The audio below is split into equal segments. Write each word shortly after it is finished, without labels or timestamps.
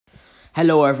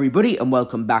Hello everybody and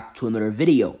welcome back to another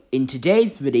video. In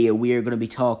today's video we are going to be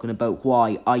talking about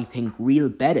why I think Real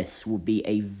Betis would be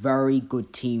a very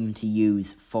good team to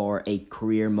use for a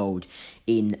career mode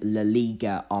in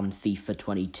LaLiga on FIFA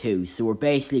 22. So we're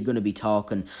basically going to be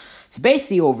talking,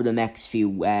 over the next few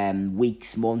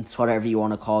weeks, months, whatever you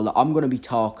want to call it, I'm going to be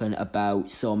talking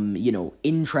about some,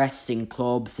 interesting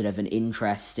clubs that have an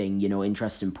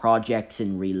interesting projects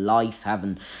in real life,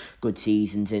 having good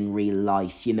seasons in real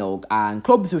life, and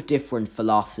clubs with different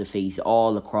philosophies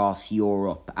all across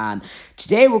Europe. And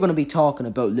today we're going to be talking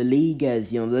about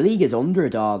LaLiga's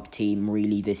underdog team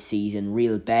really this season,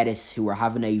 Real Betis, who are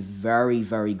having a very,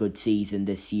 very good season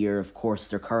this year. Of course,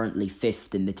 they're currently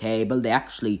 5th in the table. They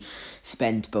actually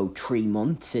spent about 3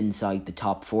 months inside the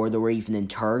top 4. They were even in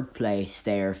 3rd place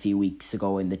there a few weeks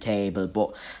ago in the table.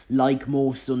 But like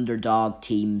most underdog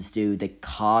teams do, they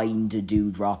kind of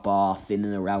do drop off in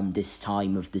and around this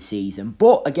time of the season.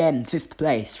 But again, 5th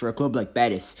place for a club like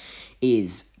Betis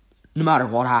is, no matter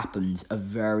what happens, a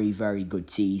very, very good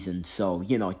season. So,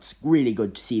 it's really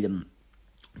good to see them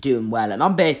doing well. And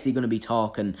I'm basically going to be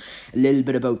talking a little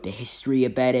bit about the history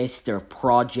of Betis, their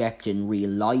project in real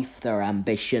life, their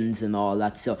ambitions and all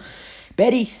that. So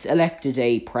Betis elected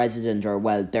a president,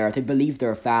 I believe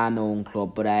they're a fan-owned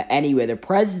club, but anyway, their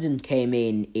president came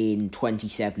in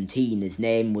 2017. His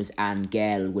name was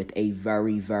Angel, with a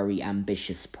very, very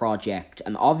ambitious project.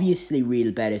 And obviously,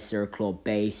 Real Betis are a club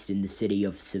based in the city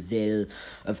of Seville.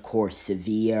 Of course,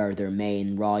 Sevilla are their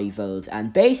main rivals.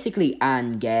 And basically,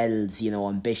 Angel's,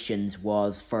 ambitions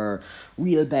was for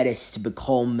Real Betis to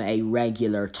become a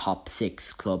regular top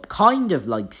 6 club. Kind of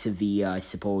like Sevilla, I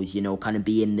suppose, kind of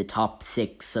be in the top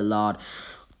 6 a lot,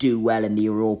 do well in the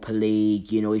Europa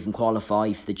League, even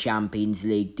qualify for the Champions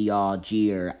League the odd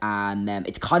year. And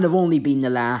it's kind of only been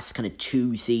the last kind of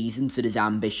 2 seasons that his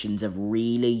ambitions have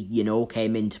really,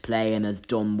 came into play and has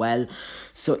done well.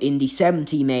 So in the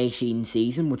 17-18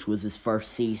 season, which was his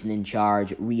first season in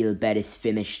charge, Real Betis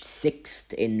finished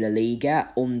 6th in La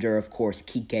Liga under, of course,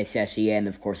 Quique Setien,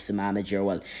 of course, the manager.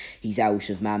 Well, he's out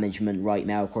of management right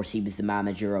now. Of course, he was the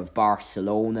manager of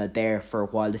Barcelona there for a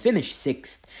while. They finished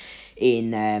 6th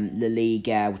in La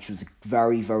Liga, which was a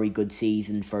very, very good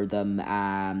season for them.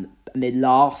 And they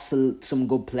lost some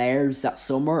good players that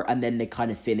summer, and then they kind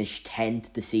of finished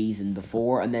 10th the season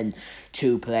before. And then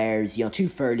 2 players, 2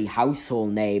 fairly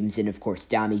household names, in of course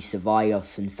Dani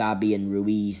Ceballos and Fabian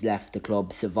Ruiz left the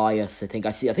club. Ceballos, I think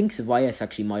Ceballos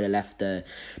actually might have left the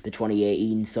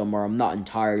 2018 summer. I'm not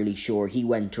entirely sure. He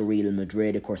went to Real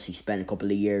Madrid. Of course, he spent a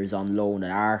couple of years on loan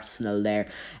at Arsenal there.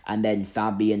 And then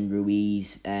Fabian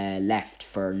Ruiz left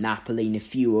for Napoli, and a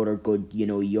few other good,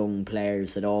 young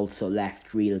players that also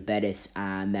left Real Betis.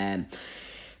 And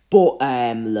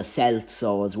Lo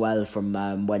Celso as well from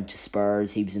went to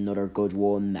Spurs. He was another good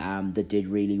one that did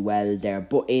really well there.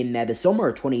 But in the summer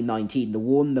of 2019, the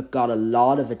one that got a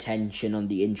lot of attention on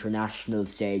the international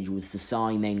stage was the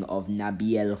signing of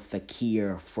Nabil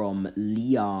Fekir from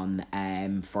Lyon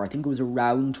for, I think it was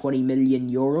around 20 million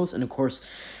euros. And of course,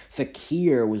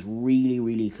 Fekir was really,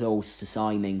 really close to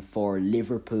signing for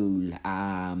Liverpool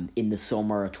in the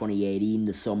summer of 2018,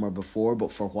 the summer before,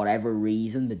 but for whatever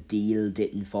reason, the deal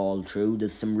didn't fall through.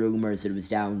 There's some rumours that it was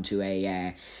down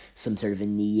to some sort of a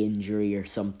knee injury or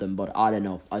something, but I don't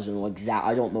know. I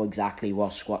don't know exactly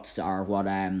what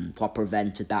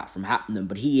prevented that from happening.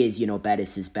 But he is,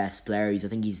 Betis' best player. I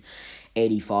think he's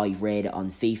 85 rated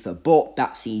on FIFA. But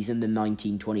that season, the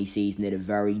 1920 season, they had a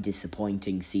very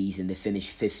disappointing season. They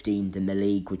finished 15th in the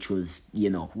league, which was,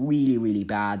 really, really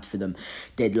bad for them.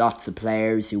 They had lots of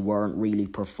players who weren't really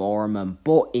performing.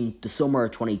 But in the summer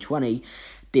of 2020,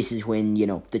 this is when,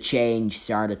 the change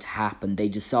started to happen. They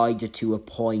decided to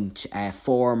appoint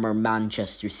former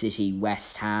Manchester City,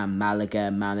 West Ham,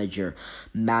 Malaga manager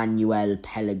Manuel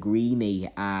Pellegrini,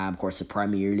 of course, a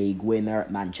Premier League winner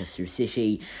at Manchester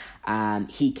City.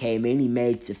 He came in, he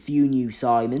made a few new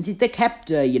signings. They kept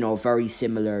a very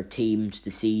similar team to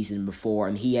the season before,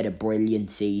 and he had a brilliant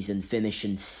season,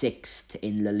 finishing 6th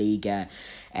in La Liga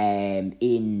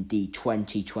in the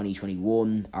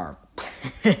 2021 or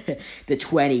the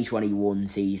 2021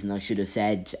 season, I should have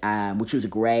said, which was a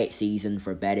great season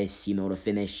for Betis, to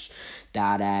finish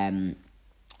that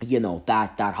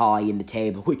that high in the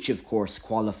table, which of course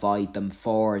qualified them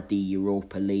for the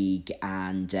Europa League.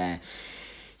 And and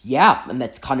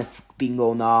that's kind of been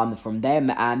going on from them,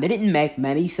 and they didn't make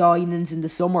many signings in the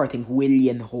summer. I think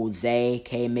William Jose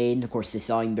came in. Of course, they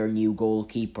signed their new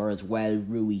goalkeeper as well,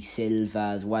 Rui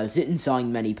Silva as well. So they didn't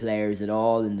sign many players at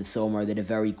all in the summer. They had a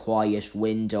very quiet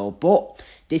window, but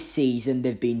this season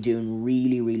they've been doing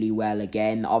really, really well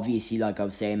again. Obviously, like I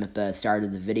was saying at the start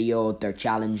of the video, they're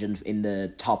challenging in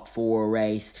the top 4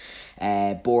 race.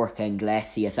 Borja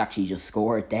Iglesias actually just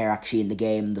scored there in the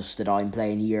game that I'm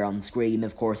playing here on screen.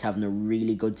 Of course, having a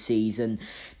really good season.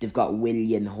 They've got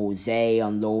William Jose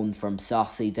on loan from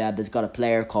Sociedad. There's got a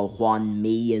player called Juan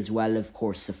Mi as well, of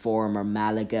course, the former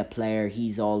Malaga player.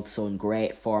 He's also in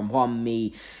great form. Juan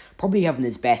Mi probably having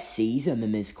his best season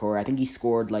in his career. I think he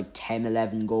scored like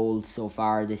 10-11 goals so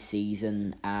far this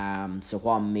season. So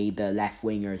Juan Mi, the left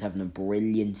winger, is having a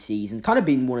brilliant season. Kind of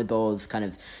been one of those kind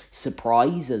of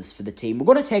surprises for the team.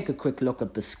 We're going to take a quick look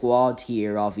at the squad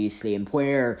here, obviously, and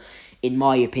where, in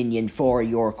my opinion, for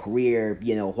your career,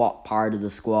 you know, what part of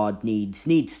the squad needs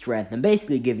strength, and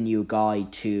basically giving you a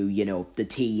guide to, you know, the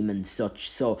team and such.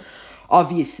 So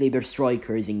obviously, their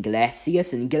striker is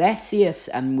Iglesias, and Iglesias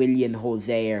and William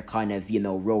Jose are kind of, you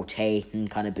know, rotating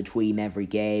kind of between every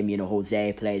game. You know,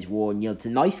 Jose plays one. You know, it's a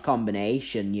nice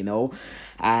combination, you know.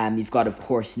 You've got, of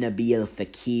course, Nabil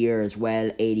Fekir as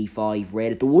well, 85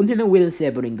 rated. The one thing I will say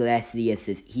about Iglesias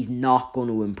is he's not going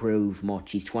to improve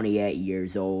much. He's 28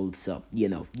 years old, so, you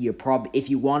know, you're probably, if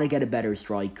you want to get a better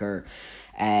striker,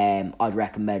 I'd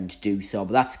recommend to do so,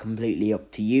 but that's completely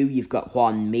up to you. You've got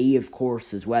Juan Mi, of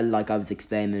course, as well, like I was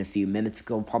explaining a few minutes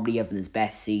ago, probably having his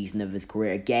best season of his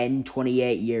career. Again,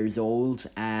 28 years old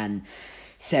and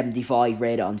 75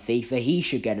 rated on FIFA. He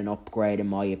should get an upgrade, in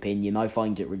my opinion. I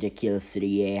find it ridiculous that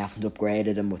EA haven't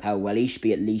upgraded him with how well. He should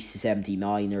be at least a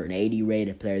 79 or an 80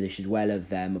 rated player. They should well have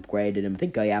upgraded him. I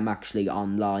think I am actually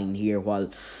online here while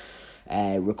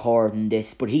recording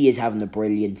this, but he is having a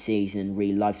brilliant season in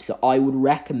real life, so I would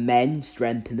recommend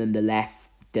strengthening the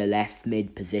left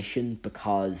mid position,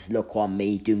 because look, Juan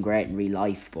Mi doing great in real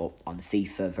life, but on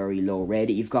FIFA very low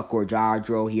rated. You've got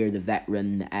Guardado here, the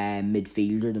veteran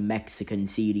midfielder, the Mexican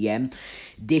CDM.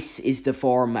 This is the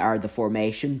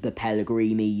formation that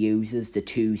Pellegrini uses: the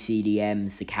 2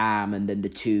 CDMs, the cam, and then the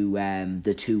two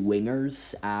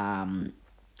wingers.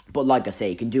 But like I say,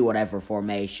 you can do whatever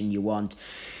formation you want.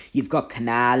 You've got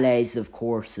Canales, of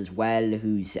course, as well,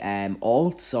 who's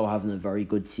also having a very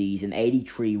good season.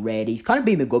 83 rated. He's kind of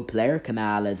been a good player,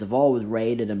 Canales. I've always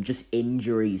rated him. Just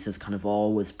injuries has kind of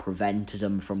always prevented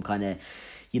him from kind of,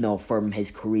 you know, from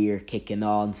his career kicking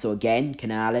on. So again,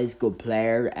 Canales, good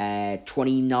player,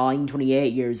 29,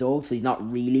 28 years old, so he's not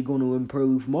really going to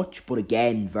improve much. But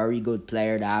again, very good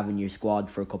player to have in your squad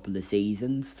for a couple of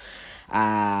seasons.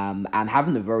 And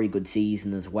having a very good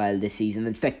season as well this season.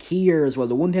 And Fekir as well.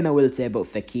 The one thing I will say about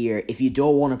Fekir, if you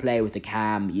don't want to play with the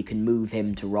cam, you can move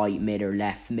him to right mid or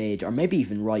left mid, or maybe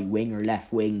even right wing or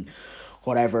left wing,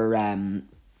 whatever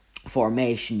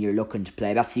formation you're looking to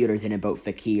play. That's the other thing about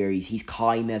Fekir.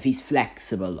 He's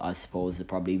flexible, I suppose would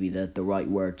probably be the right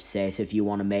word to say. So if you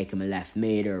want to make him a left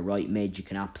mid or a right mid, you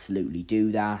can absolutely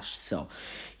do that. So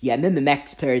yeah, and then the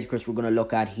next players, of course, we're going to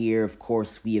look at here, of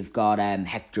course, we have got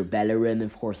Hector Bellerin,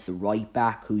 of course, the right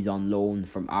back, who's on loan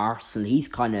from Arsenal. He's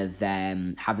kind of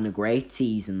having a great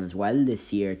season as well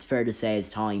this year. It's fair to say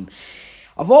his time.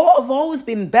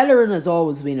 Bellerin has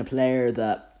always been a player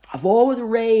that I've always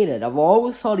rated. I've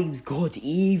always thought he was good,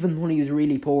 even when he was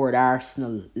really poor at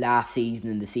Arsenal last season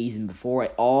and the season before.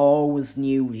 I always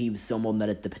knew he was someone that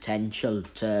had the potential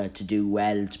to do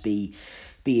well, to be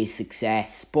a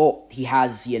success. But he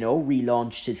has, you know,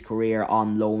 relaunched his career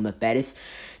on loan at Betis.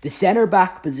 The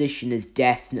centre-back position is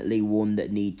definitely one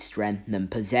that needs strengthening.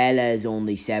 Pizzella is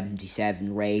only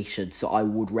 77 rated, so I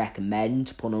would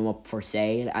recommend putting him up for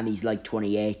sale. And he's like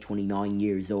 28, 29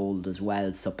 years old as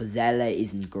well. So Pizzella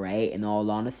isn't great, in all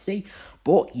honesty,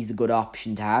 but he's a good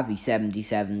option to have. He's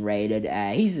 77 rated.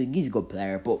 He's a good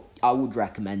player, but I would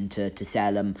recommend to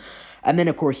sell him. And then,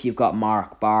 of course, you've got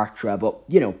Marc Bartra. But,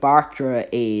 you know, Bartra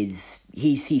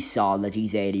he's solid.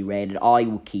 He's 80 rated. I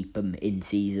would keep him in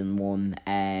season 1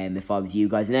 if I was you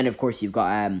guys. And then, of course, you've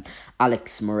got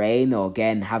Alex Moreno,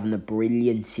 again, having a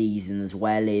brilliant season as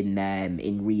well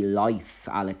in real life.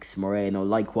 Alex Moreno,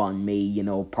 like Juan Mi, you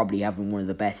know, probably having one of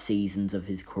the best seasons of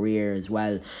his career as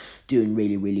well. Doing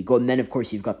really, really good. And then, of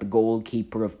course, you've got the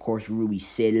goalkeeper, of course, Rui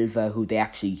Silva, who they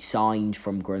actually signed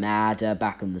from Granada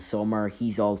back in the summer.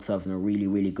 He's also having a really,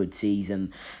 really good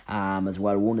season as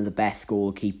well. One of the best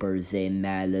goalkeepers in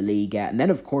LaLiga. And then,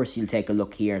 of course, you'll take a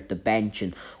look here at the bench,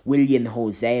 and William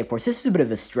Jose, of course, this is a bit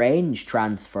of a strange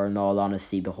transfer, in all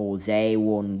honesty. The Jose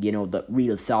one, you know, the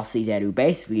Real Sociedad, who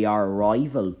basically are a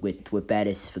rival with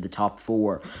Betis for the top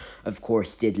four, of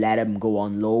course, did let him go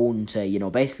on loan to, you know,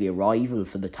 basically a rival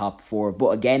for the top four. But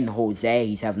again, Jose,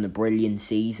 he's having a brilliant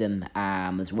season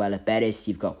as well at Betis.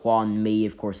 You've got Juan Mi,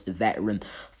 of course, the veteran,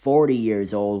 40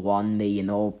 years old, Juan Mi, you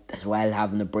know, as well,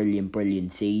 having a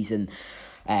brilliant season.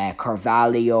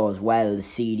 Carvalho as well, the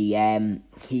CDM,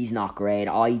 he's not great.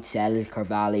 I'd sell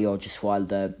Carvalho just while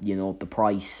the, you know, the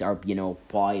price, or, you know,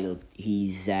 while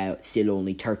he's still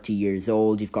only 30 years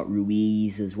old. You've got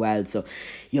Ruiz as well, so,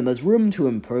 you know, there's room to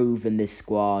improve in this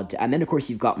squad. And then, of course,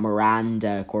 you've got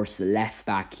Miranda, of course, the left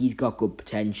back. He's got good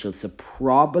potential, so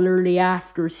probably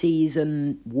after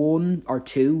season 1 or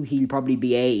 2, he'll probably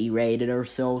be 80 rated or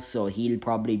so he'll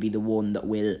probably be the one that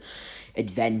will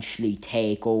eventually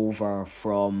take over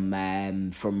from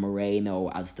Moreno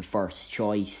as the first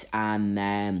choice. And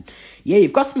yeah,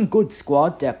 you've got some good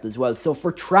squad depth as well. So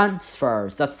for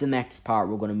transfers, that's the next part.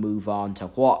 We're going to move on to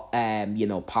what you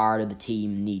know, part of the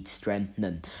team needs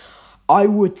strengthening. I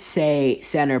would say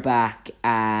centre back,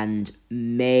 and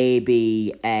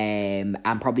maybe and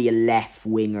probably a left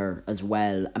winger as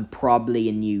well, and probably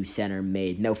a new centre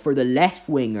mid. Now for the left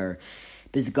winger,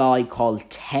 there's a guy called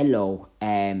Tello.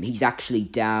 He's actually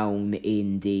down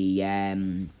in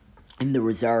the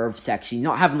reserve section. He's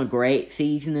not having a great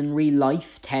season in real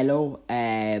life, Tello.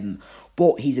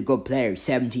 But he's a good player.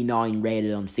 79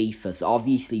 rated on FIFA. So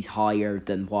obviously he's higher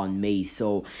than Juan Mi.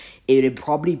 So it'd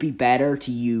probably be better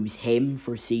to use him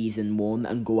for season 1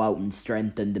 and go out and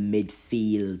strengthen the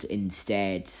midfield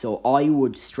instead. So I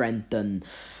would strengthen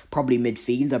probably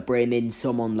midfield. I bring in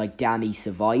someone like Dani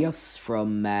Ceballos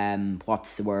from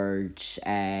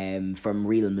from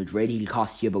Real Madrid. He'll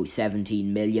cost you about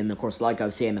 17 million. Of course, like I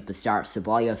was saying at the start,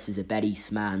 Ceballos is a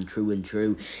Betis man through and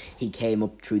through. He came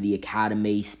up through the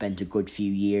academy, spent a good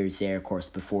few years there, of course,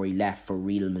 before he left for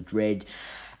Real Madrid.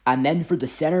 And then for the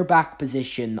centre-back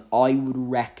position, I would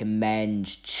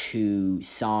recommend to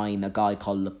sign a guy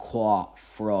called Lacroix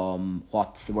from,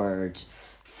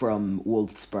 from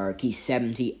Wolfsburg. He's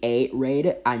 78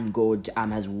 rated and good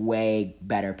and has way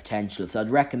better potential. So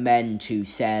I'd recommend to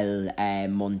sell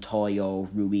Montoya,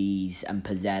 Ruiz and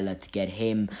Pizzella to get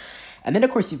him. And then,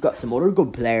 of course, you've got some other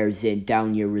good players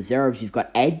down your reserves. You've got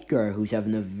Edgar, who's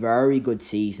having a very good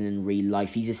season in real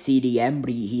life. He's a CDM, but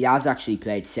he has actually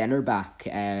played centre-back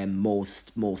most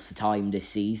of the time this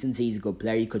season. So he's a good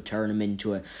player. You could turn him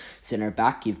into a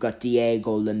centre-back. You've got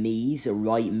Diego Lainez, a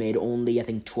right mid, only, I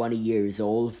think, 20 years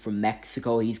old, from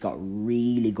Mexico. He's got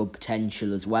really good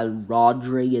potential as well.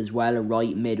 Rodri as well, a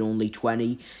right mid, only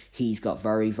 20. He's got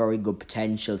very good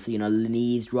potential. So, you know,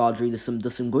 Lainez, Rodri,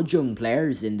 there's some good young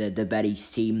players in the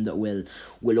Betis team that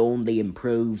will only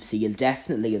improve. So you'll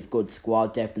definitely have good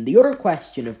squad depth. And the other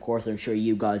question, of course, I'm sure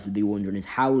you guys will be wondering, is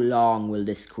how long will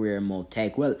this career mode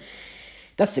take? Well,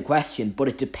 that's the question, but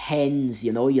it depends.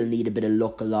 You know, you'll need a bit of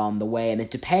luck along the way, and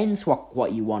it depends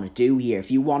what you want to do here.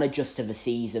 If you want to just have a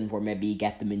season where maybe you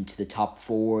get them into the top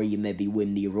 4, you maybe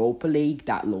win the Europa League,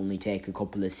 that'll only take a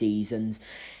couple of seasons.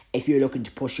 If you're looking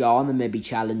to push on and maybe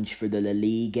challenge for the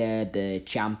LaLiga, the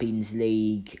Champions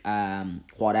League,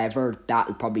 whatever,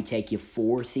 that'll probably take you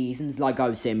 4 seasons. Like I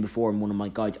was saying before in one of my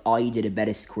guides, I did a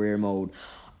Betis career mode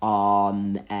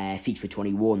on FIFA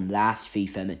 21, last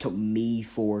FIFA, and it took me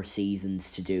 4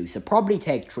 seasons to do. So probably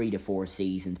take 3 to 4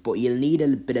 seasons, but you'll need a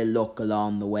bit of luck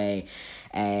along the way.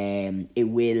 It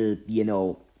will, you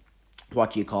know,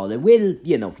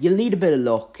 you'll need a bit of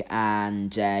luck,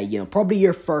 and you know, probably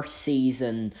your first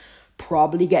season,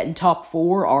 probably getting top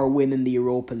 4 or winning the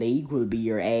Europa League will be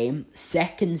your aim.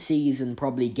 Second season,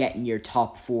 probably getting your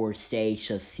top 4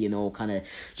 status, you know, kind of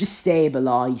just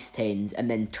stabilise things. And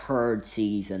then third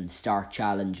season, start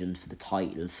challenging for the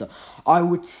title. So I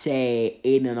would say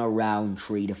in and around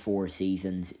 3 to 4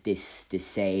 seasons, this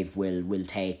save will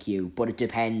take you. But it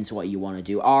depends what you want to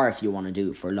do, or if you want to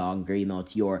do it for longer, you know,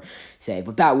 it's your save.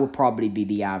 But that would probably be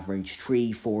the average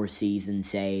 3-4 season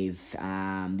save.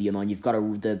 You know, and you've got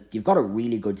a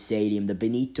really good stadium. The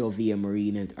Benito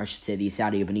Villamarín, or I should say the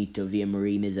Estadio Benito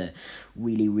Villamarín, is a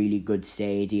really good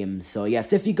stadium. So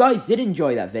yes, if you guys did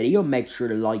enjoy that video, make sure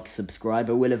to like, subscribe.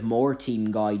 I will have more team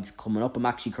guides coming up. I'm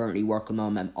actually currently working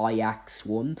on an Ajax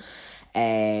one.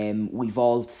 We've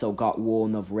also got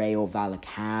one of Rayo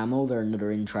Vallecano. They're another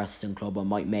interesting club. I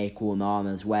might make one on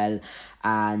as well.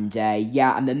 And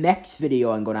yeah, and the next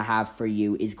video I'm going to have for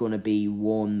you is going to be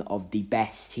one of the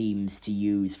best teams to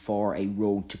use for a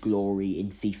road to glory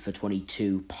in FIFA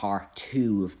 22 part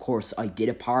 2. Of course, I did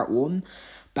a part 1,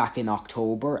 back in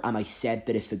October, and I said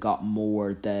that if it got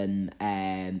more than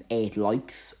 8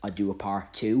 likes, I'd do a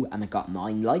part 2, and it got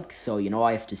 9 likes. So, you know,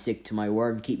 I have to stick to my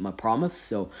word and keep my promise.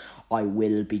 So I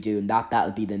will be doing that.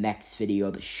 That'll be the next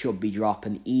video that should be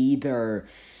dropping either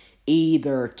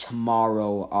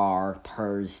tomorrow or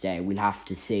Thursday. We'll have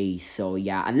to see. So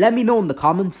yeah, and let me know in the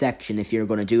comment section if you're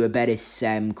going to do a Betis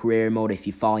career mode, if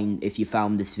you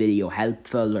found this video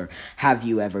helpful, or have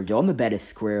you ever done a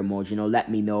Betis career mode. You know, let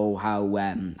me know how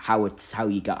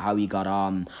you got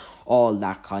on, all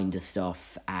that kind of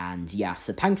stuff. And yeah,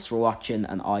 so thanks for watching,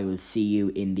 and I will see you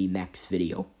in the next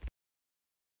video.